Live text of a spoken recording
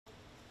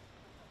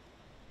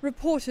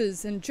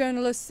Reporters and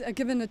journalists are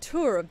given a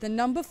tour of the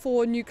No.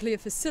 4 nuclear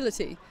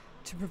facility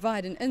to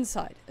provide an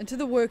insight into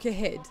the work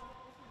ahead.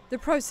 The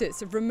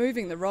process of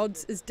removing the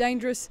rods is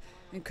dangerous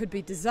and could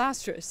be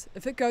disastrous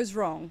if it goes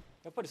wrong.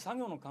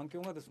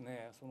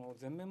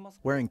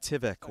 Wearing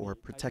TIVEC or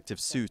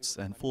protective suits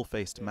and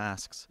full-faced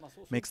masks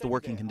makes the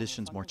working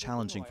conditions more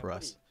challenging for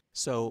us.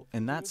 So,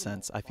 in that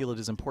sense, I feel it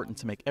is important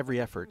to make every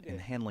effort in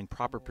handling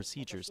proper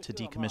procedures to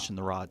decommission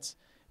the rods.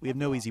 We have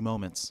no easy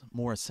moments,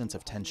 more a sense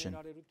of tension.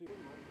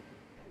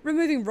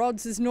 Removing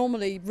rods is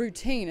normally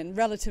routine and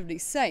relatively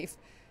safe,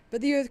 but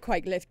the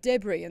earthquake left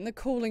debris in the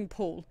cooling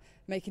pool,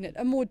 making it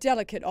a more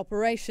delicate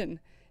operation.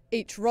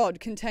 Each rod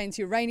contains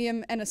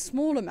uranium and a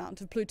small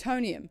amount of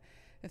plutonium.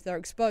 If they're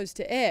exposed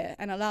to air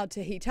and allowed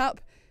to heat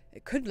up,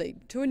 it could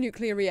lead to a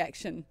nuclear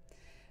reaction.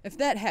 If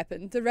that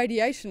happened, the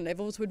radiation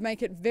levels would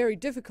make it very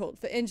difficult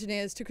for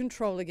engineers to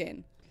control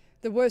again.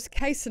 The worst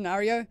case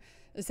scenario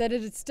is that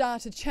it'd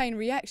start a chain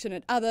reaction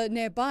at other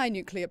nearby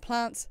nuclear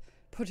plants,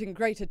 putting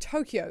Greater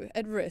Tokyo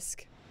at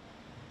risk.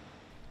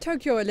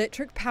 Tokyo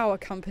Electric Power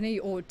Company,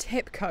 or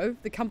TEPCO,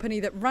 the company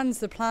that runs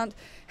the plant,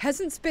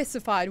 hasn't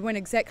specified when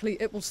exactly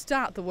it will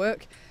start the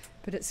work,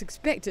 but it's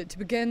expected to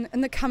begin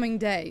in the coming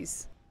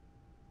days.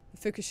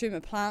 The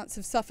Fukushima plants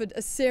have suffered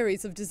a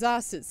series of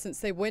disasters since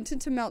they went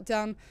into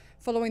meltdown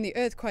following the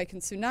earthquake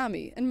and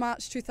tsunami in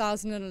March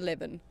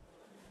 2011.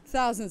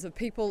 Thousands of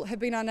people have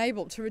been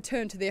unable to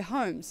return to their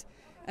homes,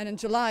 and in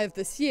July of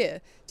this year,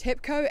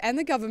 TEPCO and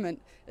the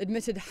government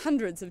admitted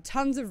hundreds of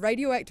tons of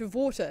radioactive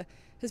water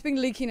has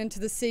been leaking into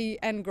the sea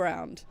and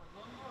ground.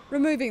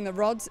 Removing the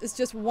rods is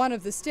just one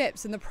of the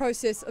steps in the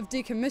process of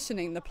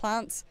decommissioning the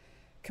plants.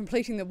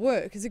 Completing the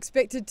work is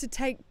expected to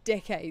take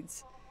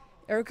decades.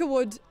 Erica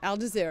Wood, Al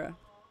Jazeera.